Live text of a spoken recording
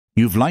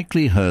You've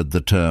likely heard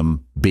the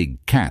term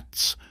big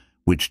cats,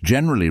 which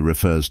generally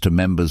refers to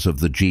members of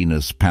the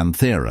genus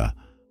Panthera,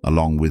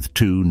 along with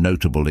two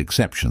notable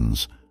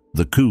exceptions,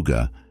 the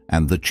cougar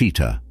and the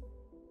cheetah.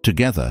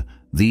 Together,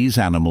 these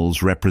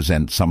animals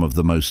represent some of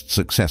the most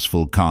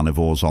successful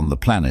carnivores on the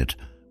planet,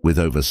 with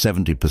over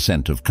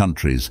 70% of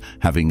countries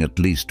having at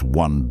least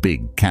one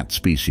big cat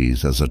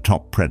species as a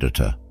top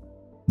predator.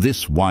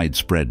 This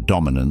widespread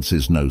dominance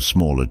is no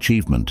small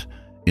achievement.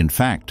 In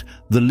fact,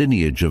 the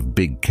lineage of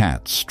big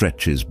cats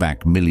stretches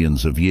back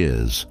millions of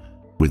years,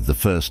 with the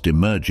first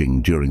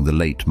emerging during the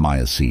late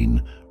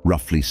Miocene,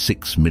 roughly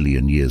 6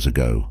 million years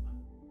ago.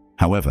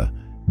 However,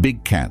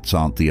 big cats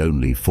aren't the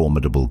only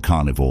formidable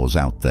carnivores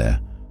out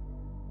there.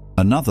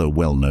 Another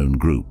well-known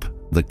group,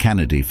 the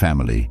Canidae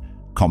family,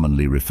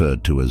 commonly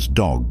referred to as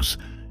dogs,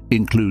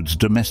 includes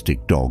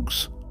domestic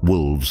dogs,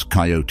 wolves,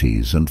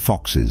 coyotes, and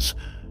foxes.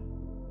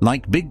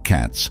 Like big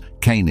cats,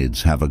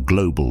 canids have a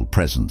global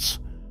presence,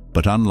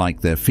 but unlike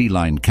their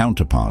feline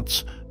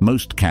counterparts,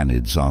 most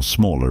canids are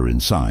smaller in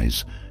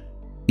size.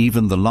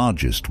 Even the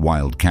largest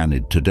wild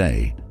canid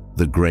today,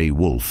 the grey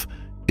wolf,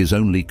 is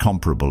only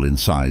comparable in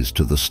size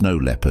to the snow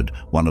leopard,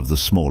 one of the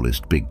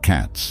smallest big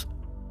cats.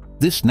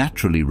 This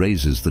naturally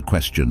raises the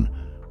question,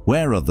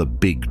 where are the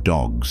big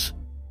dogs?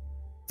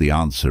 The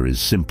answer is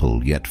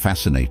simple yet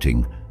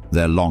fascinating: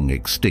 they're long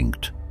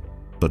extinct.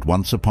 But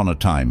once upon a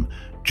time,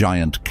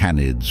 giant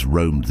canids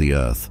roamed the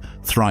earth,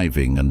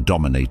 thriving and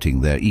dominating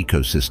their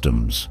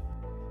ecosystems.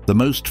 The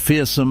most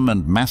fearsome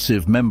and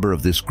massive member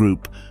of this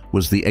group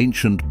was the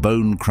ancient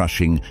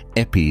bone-crushing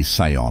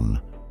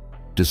Epicyon.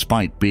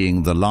 Despite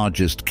being the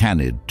largest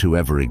canid to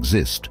ever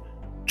exist,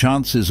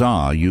 chances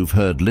are you've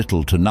heard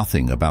little to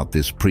nothing about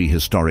this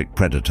prehistoric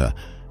predator,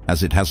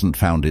 as it hasn't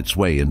found its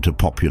way into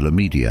popular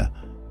media.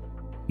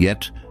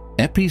 Yet,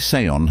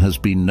 Epicyon has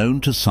been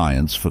known to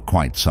science for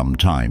quite some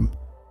time.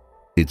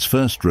 Its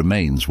first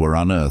remains were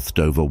unearthed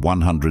over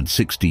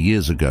 160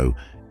 years ago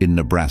in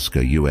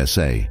Nebraska,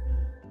 USA.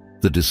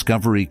 The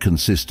discovery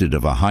consisted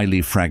of a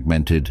highly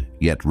fragmented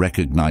yet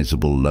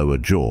recognizable lower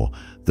jaw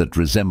that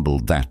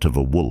resembled that of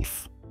a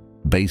wolf.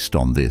 Based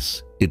on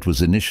this, it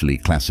was initially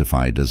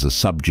classified as a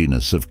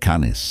subgenus of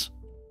Canis.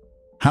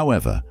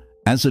 However,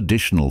 as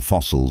additional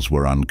fossils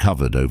were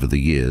uncovered over the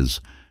years,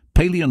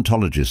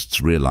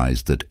 paleontologists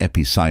realized that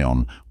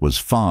Epicyon was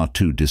far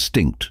too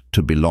distinct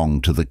to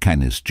belong to the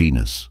Canis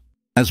genus.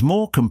 As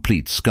more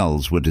complete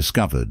skulls were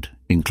discovered,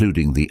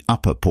 including the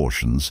upper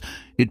portions,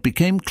 it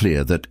became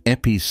clear that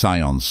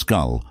Epicyon's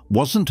skull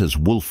wasn't as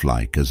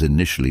wolf-like as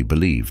initially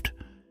believed.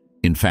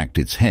 In fact,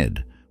 its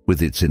head,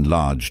 with its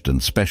enlarged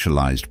and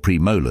specialized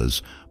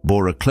premolars,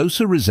 bore a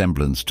closer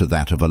resemblance to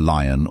that of a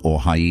lion or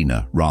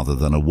hyena rather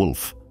than a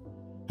wolf.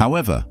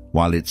 However,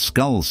 while its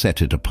skull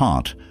set it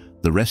apart,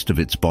 the rest of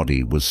its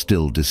body was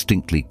still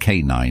distinctly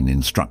canine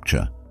in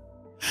structure.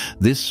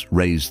 This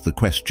raised the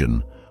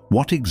question,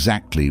 what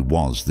exactly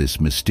was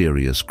this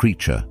mysterious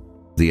creature?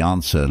 The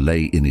answer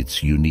lay in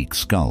its unique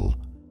skull.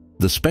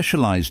 The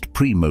specialized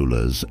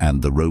premolars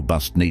and the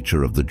robust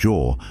nature of the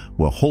jaw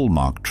were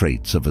hallmark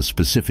traits of a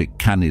specific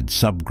canid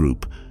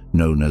subgroup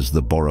known as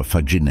the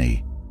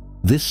Borophaginae.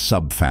 This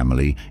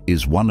subfamily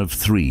is one of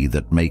 3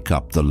 that make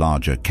up the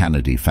larger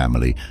Canidae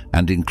family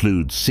and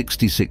includes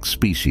 66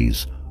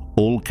 species,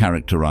 all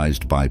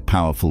characterized by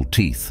powerful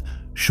teeth,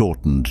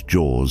 shortened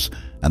jaws,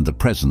 and the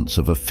presence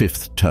of a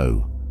 5th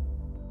toe.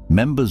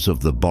 Members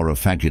of the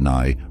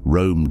Borophaginae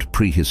roamed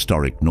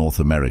prehistoric North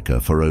America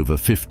for over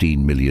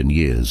 15 million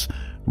years,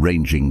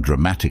 ranging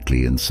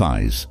dramatically in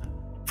size,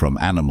 from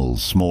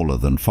animals smaller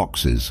than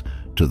foxes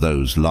to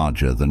those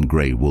larger than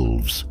grey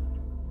wolves.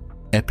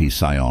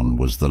 Epicyon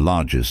was the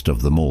largest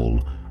of them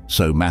all,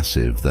 so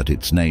massive that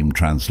its name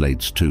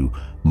translates to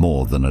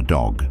more than a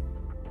dog.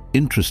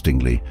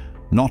 Interestingly,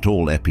 not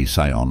all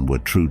Epicyon were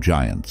true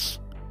giants.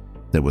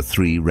 There were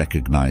 3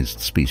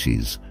 recognized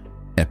species: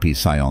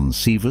 Epicyon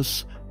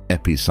saevus,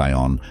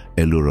 Epicyon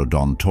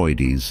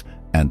elurodontoides,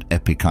 and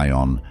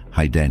Epicyon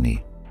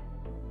haideni.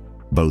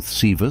 Both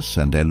saevus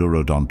and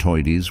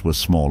elurodontoides were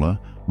smaller,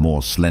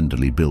 more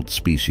slenderly built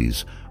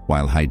species,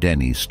 while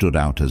haideni stood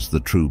out as the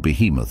true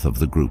behemoth of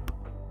the group.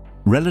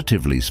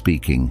 Relatively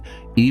speaking,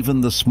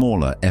 even the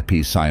smaller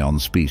Epicyon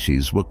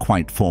species were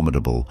quite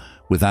formidable,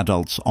 with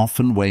adults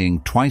often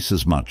weighing twice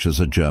as much as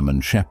a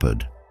German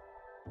shepherd.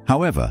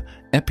 However,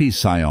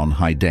 Epicyon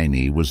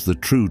haideni was the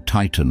true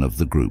titan of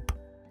the group.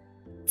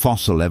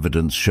 Fossil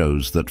evidence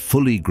shows that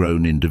fully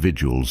grown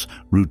individuals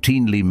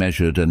routinely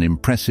measured an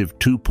impressive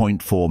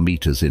 2.4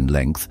 meters in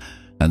length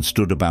and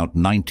stood about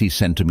 90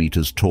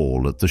 centimeters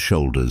tall at the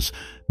shoulders,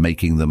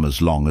 making them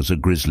as long as a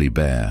grizzly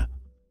bear.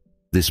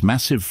 This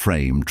massive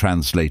frame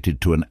translated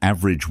to an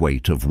average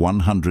weight of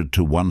 100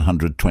 to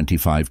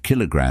 125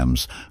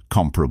 kilograms,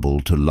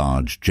 comparable to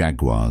large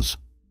jaguars.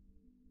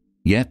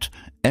 Yet,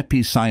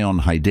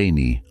 Epicyon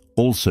haideni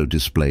also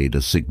displayed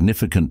a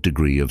significant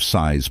degree of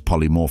size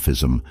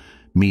polymorphism,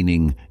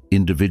 meaning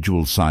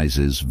individual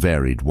sizes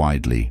varied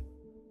widely.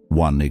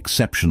 One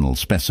exceptional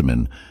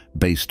specimen,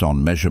 based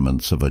on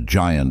measurements of a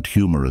giant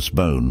humerus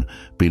bone,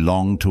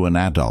 belonged to an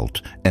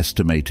adult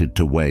estimated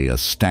to weigh a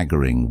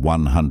staggering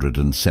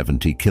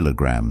 170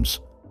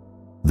 kilograms.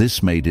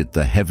 This made it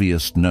the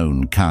heaviest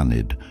known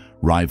canid,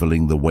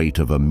 rivaling the weight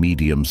of a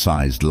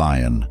medium-sized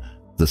lion,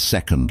 the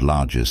second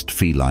largest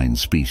feline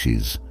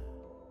species.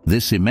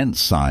 This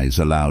immense size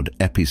allowed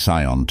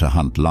Epicyon to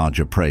hunt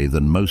larger prey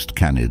than most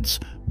canids,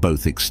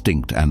 both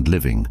extinct and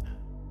living.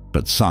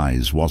 But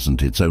size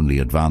wasn't its only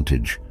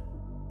advantage.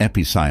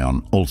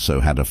 Epicyon also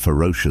had a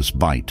ferocious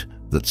bite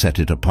that set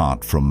it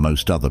apart from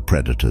most other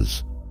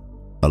predators.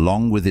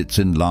 Along with its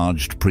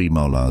enlarged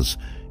premolars,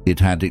 it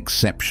had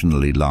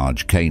exceptionally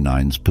large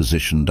canines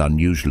positioned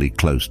unusually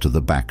close to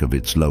the back of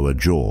its lower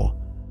jaw.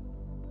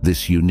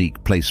 This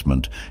unique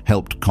placement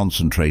helped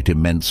concentrate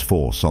immense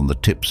force on the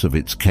tips of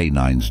its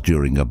canines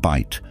during a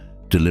bite,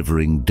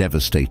 delivering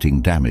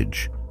devastating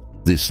damage.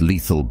 This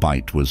lethal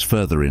bite was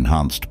further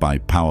enhanced by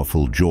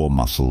powerful jaw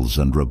muscles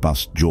and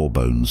robust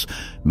jawbones,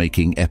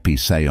 making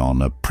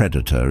Epicyon a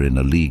predator in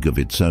a league of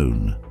its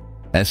own.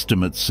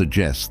 Estimates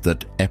suggest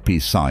that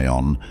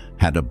Epicyon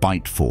had a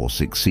bite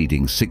force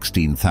exceeding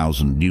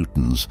 16,000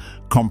 newtons,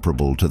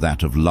 comparable to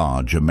that of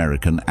large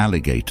American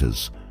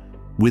alligators.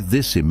 With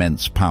this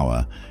immense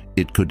power,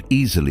 it could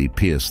easily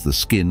pierce the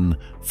skin,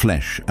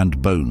 flesh,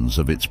 and bones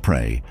of its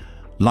prey,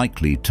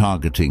 likely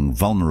targeting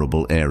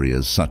vulnerable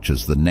areas such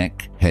as the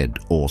neck, head,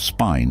 or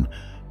spine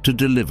to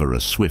deliver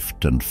a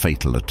swift and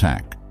fatal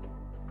attack.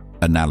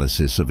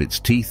 Analysis of its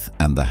teeth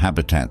and the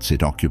habitats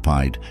it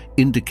occupied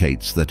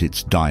indicates that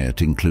its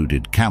diet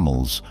included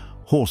camels,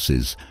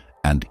 horses,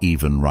 and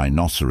even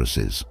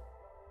rhinoceroses.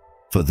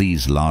 For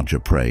these larger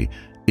prey,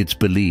 it's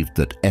believed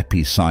that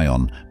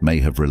Epicyon may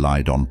have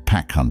relied on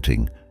pack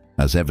hunting,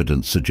 as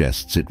evidence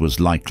suggests it was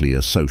likely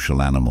a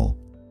social animal.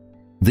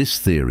 This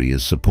theory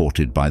is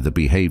supported by the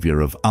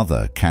behavior of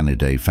other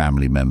Canidae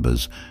family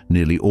members,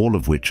 nearly all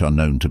of which are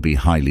known to be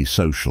highly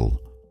social.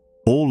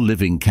 All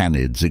living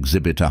canids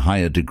exhibit a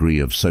higher degree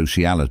of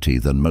sociality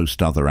than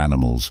most other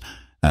animals,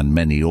 and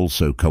many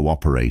also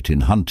cooperate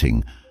in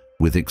hunting,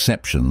 with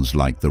exceptions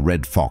like the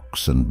red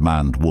fox and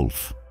maned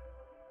wolf.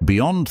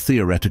 Beyond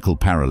theoretical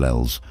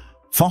parallels,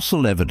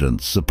 fossil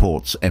evidence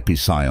supports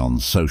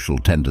Epicyon's social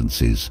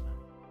tendencies.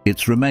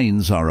 Its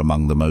remains are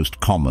among the most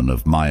common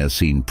of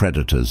Miocene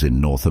predators in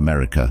North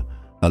America,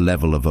 a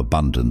level of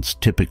abundance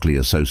typically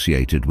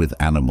associated with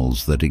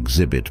animals that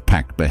exhibit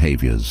pack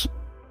behaviors.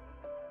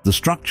 The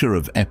structure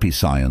of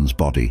Epicyon's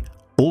body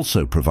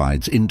also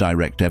provides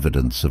indirect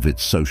evidence of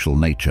its social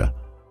nature.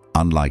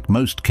 Unlike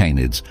most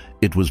canids,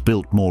 it was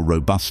built more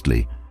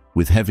robustly,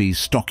 with heavy,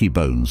 stocky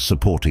bones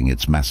supporting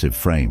its massive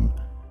frame.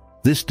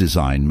 This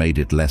design made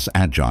it less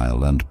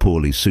agile and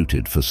poorly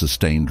suited for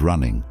sustained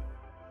running.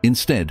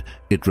 Instead,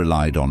 it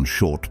relied on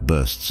short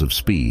bursts of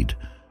speed,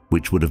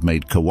 which would have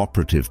made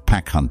cooperative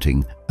pack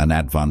hunting an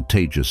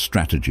advantageous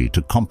strategy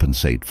to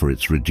compensate for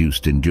its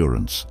reduced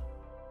endurance.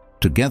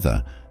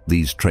 Together,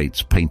 these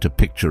traits paint a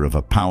picture of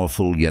a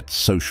powerful yet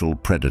social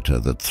predator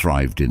that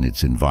thrived in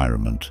its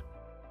environment.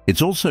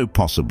 It's also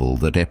possible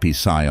that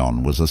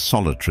Epicyon was a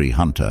solitary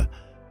hunter,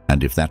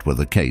 and if that were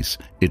the case,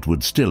 it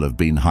would still have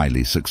been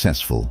highly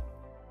successful.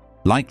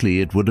 Likely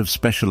it would have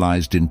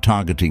specialized in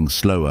targeting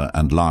slower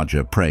and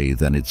larger prey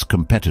than its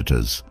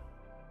competitors.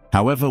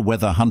 However,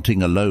 whether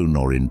hunting alone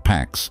or in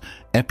packs,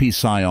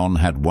 Epicyon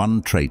had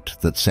one trait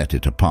that set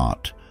it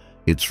apart: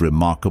 its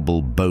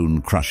remarkable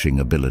bone-crushing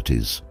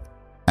abilities.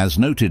 As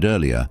noted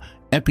earlier,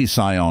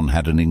 Epicyon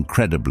had an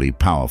incredibly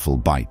powerful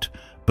bite,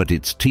 but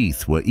its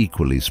teeth were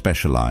equally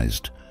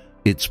specialized.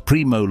 Its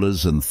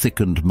premolars and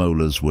thickened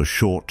molars were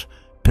short,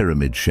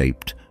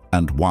 pyramid-shaped,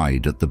 and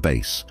wide at the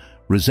base,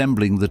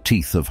 resembling the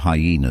teeth of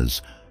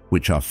hyenas,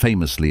 which are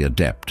famously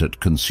adept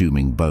at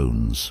consuming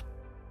bones.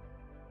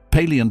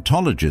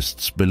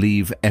 Paleontologists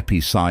believe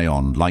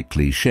Epicyon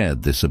likely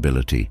shared this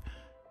ability.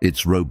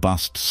 Its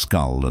robust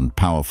skull and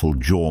powerful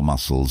jaw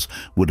muscles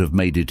would have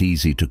made it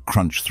easy to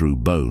crunch through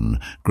bone,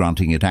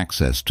 granting it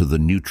access to the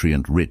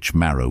nutrient-rich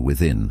marrow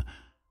within.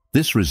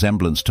 This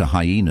resemblance to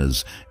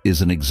hyenas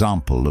is an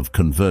example of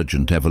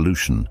convergent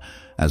evolution,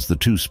 as the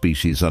two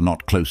species are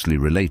not closely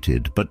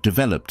related but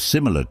developed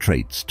similar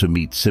traits to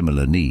meet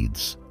similar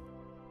needs.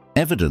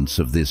 Evidence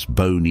of this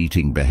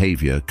bone-eating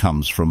behavior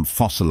comes from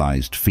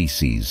fossilized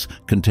feces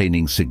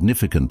containing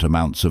significant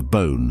amounts of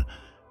bone,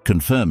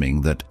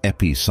 confirming that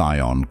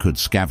Epicyon could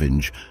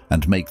scavenge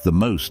and make the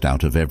most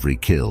out of every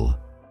kill.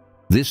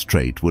 This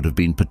trait would have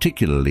been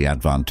particularly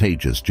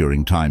advantageous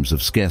during times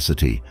of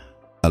scarcity,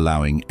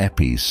 allowing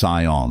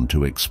Epicyon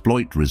to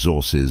exploit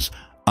resources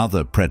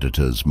other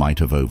predators might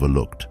have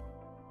overlooked.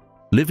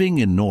 Living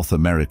in North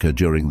America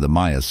during the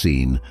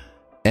Miocene,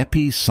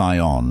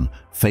 Epicyon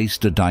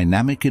faced a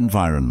dynamic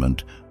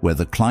environment where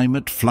the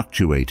climate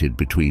fluctuated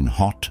between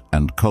hot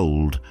and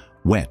cold,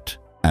 wet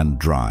and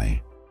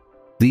dry.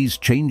 These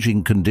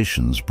changing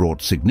conditions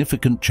brought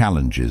significant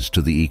challenges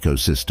to the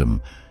ecosystem.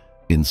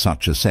 In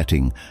such a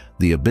setting,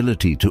 the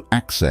ability to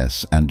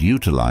access and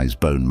utilize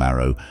bone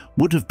marrow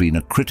would have been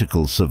a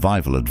critical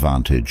survival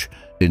advantage,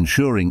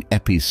 ensuring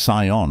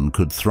Epicyon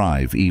could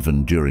thrive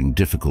even during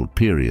difficult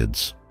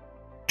periods.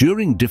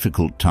 During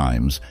difficult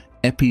times,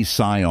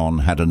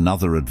 Epicyon had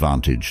another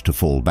advantage to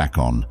fall back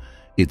on: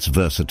 its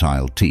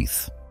versatile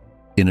teeth.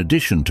 In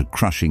addition to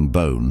crushing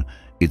bone,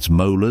 its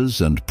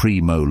molars and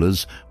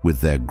premolars,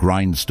 with their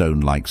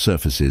grindstone-like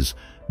surfaces,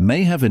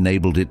 may have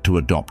enabled it to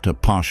adopt a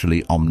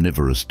partially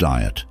omnivorous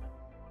diet.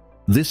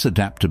 This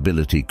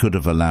adaptability could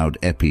have allowed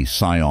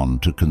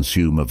Epicyon to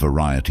consume a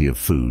variety of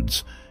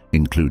foods,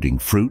 including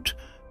fruit,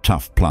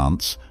 tough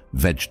plants,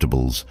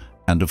 vegetables,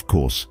 and of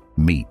course,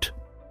 meat.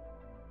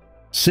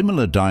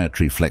 Similar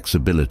dietary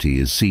flexibility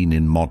is seen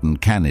in modern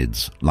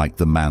canids, like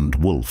the maned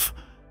wolf,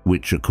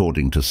 which,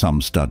 according to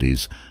some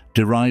studies,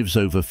 derives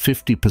over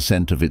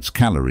 50% of its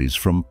calories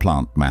from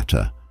plant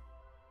matter.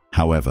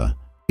 However,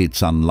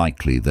 it's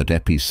unlikely that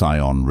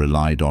Epicyon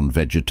relied on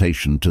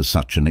vegetation to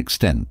such an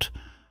extent.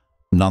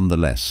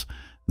 Nonetheless,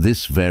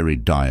 this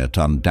varied diet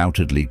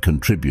undoubtedly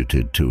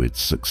contributed to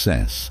its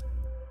success.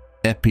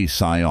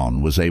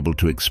 Epicyon was able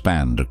to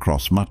expand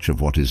across much of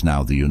what is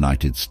now the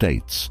United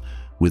States,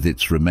 with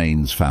its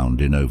remains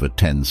found in over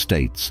 10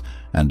 states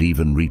and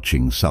even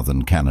reaching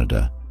southern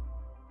Canada.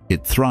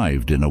 It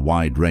thrived in a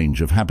wide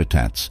range of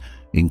habitats,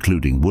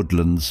 including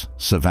woodlands,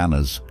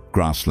 savannas,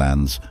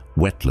 grasslands,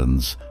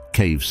 wetlands,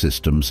 cave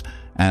systems,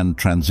 and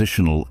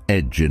transitional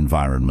edge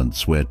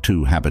environments where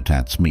two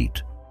habitats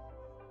meet.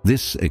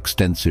 This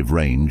extensive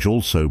range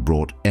also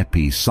brought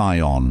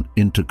Epicyon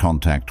into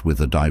contact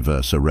with a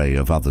diverse array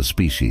of other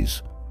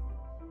species.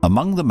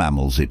 Among the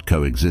mammals it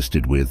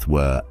coexisted with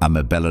were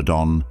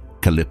Amebelodon,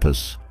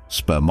 Calipus,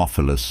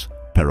 Spermophilus,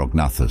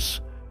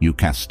 Perognathus,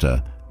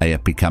 Eucasta,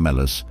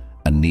 Aepicamelus,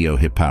 and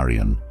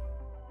Neohipparion.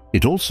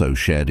 It also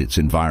shared its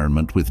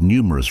environment with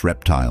numerous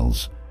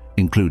reptiles,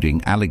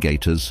 including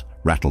alligators,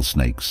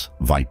 rattlesnakes,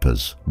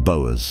 vipers,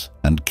 boas,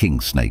 and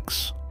king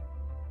snakes.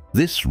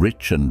 This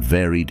rich and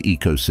varied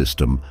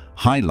ecosystem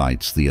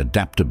highlights the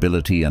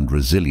adaptability and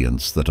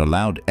resilience that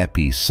allowed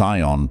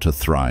Epicyon to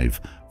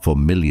thrive for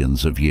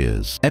millions of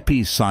years.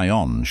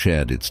 Epicyon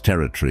shared its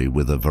territory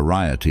with a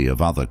variety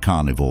of other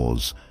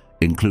carnivores,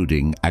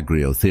 including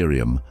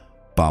Agriotherium,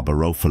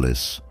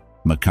 Barbarophilis,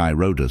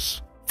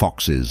 Machairodus,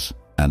 foxes,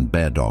 and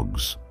bear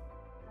dogs.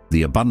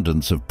 The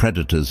abundance of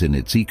predators in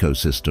its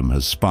ecosystem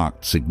has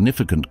sparked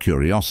significant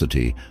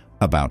curiosity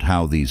about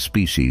how these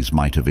species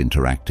might have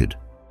interacted.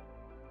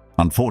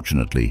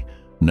 Unfortunately,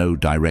 no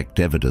direct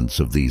evidence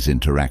of these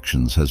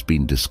interactions has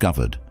been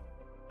discovered.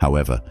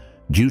 However,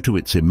 due to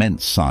its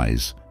immense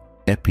size,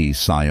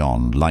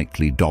 Epicyon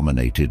likely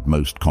dominated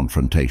most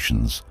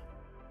confrontations.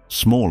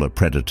 Smaller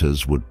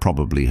predators would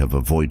probably have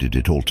avoided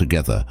it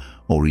altogether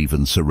or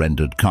even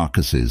surrendered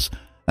carcasses,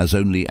 as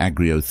only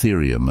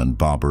Agriotherium and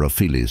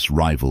Barbarophilis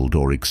rivaled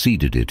or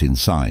exceeded it in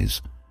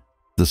size.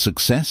 The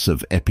success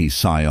of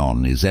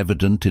Epicyon is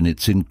evident in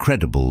its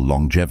incredible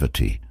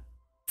longevity.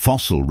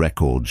 Fossil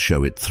records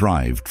show it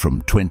thrived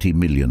from 20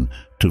 million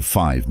to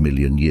 5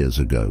 million years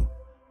ago,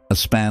 a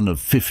span of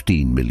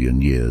 15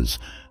 million years,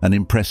 an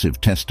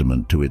impressive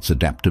testament to its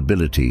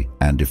adaptability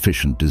and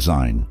efficient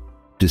design.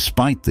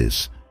 Despite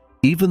this,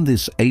 even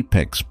this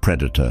apex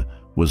predator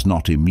was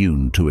not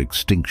immune to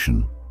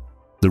extinction.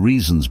 The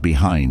reasons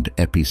behind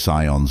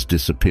Epicyon's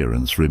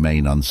disappearance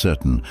remain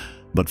uncertain,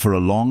 but for a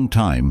long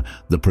time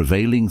the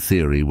prevailing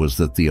theory was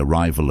that the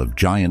arrival of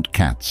giant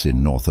cats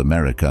in North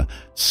America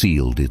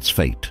sealed its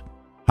fate.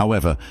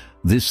 However,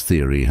 this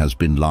theory has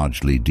been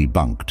largely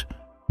debunked.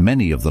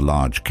 Many of the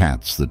large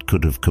cats that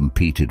could have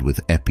competed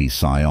with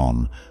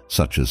Epicyon,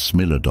 such as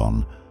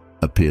Smilodon,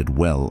 appeared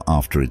well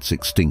after its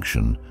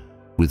extinction,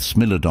 with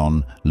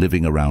Smilodon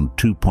living around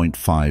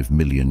 2.5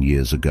 million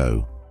years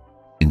ago.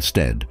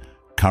 Instead,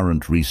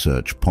 current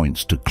research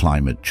points to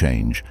climate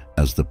change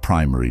as the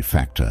primary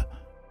factor.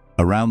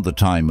 Around the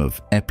time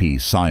of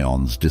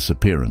Epicyon's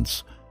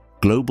disappearance,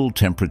 global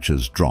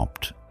temperatures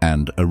dropped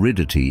and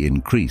aridity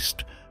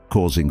increased,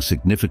 causing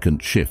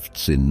significant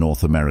shifts in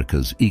North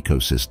America's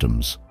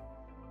ecosystems.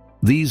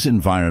 These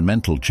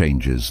environmental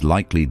changes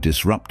likely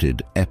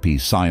disrupted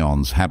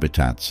Epicyon's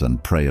habitats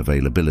and prey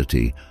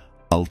availability,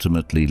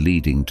 ultimately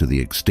leading to the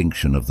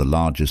extinction of the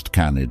largest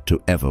canid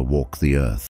to ever walk the earth.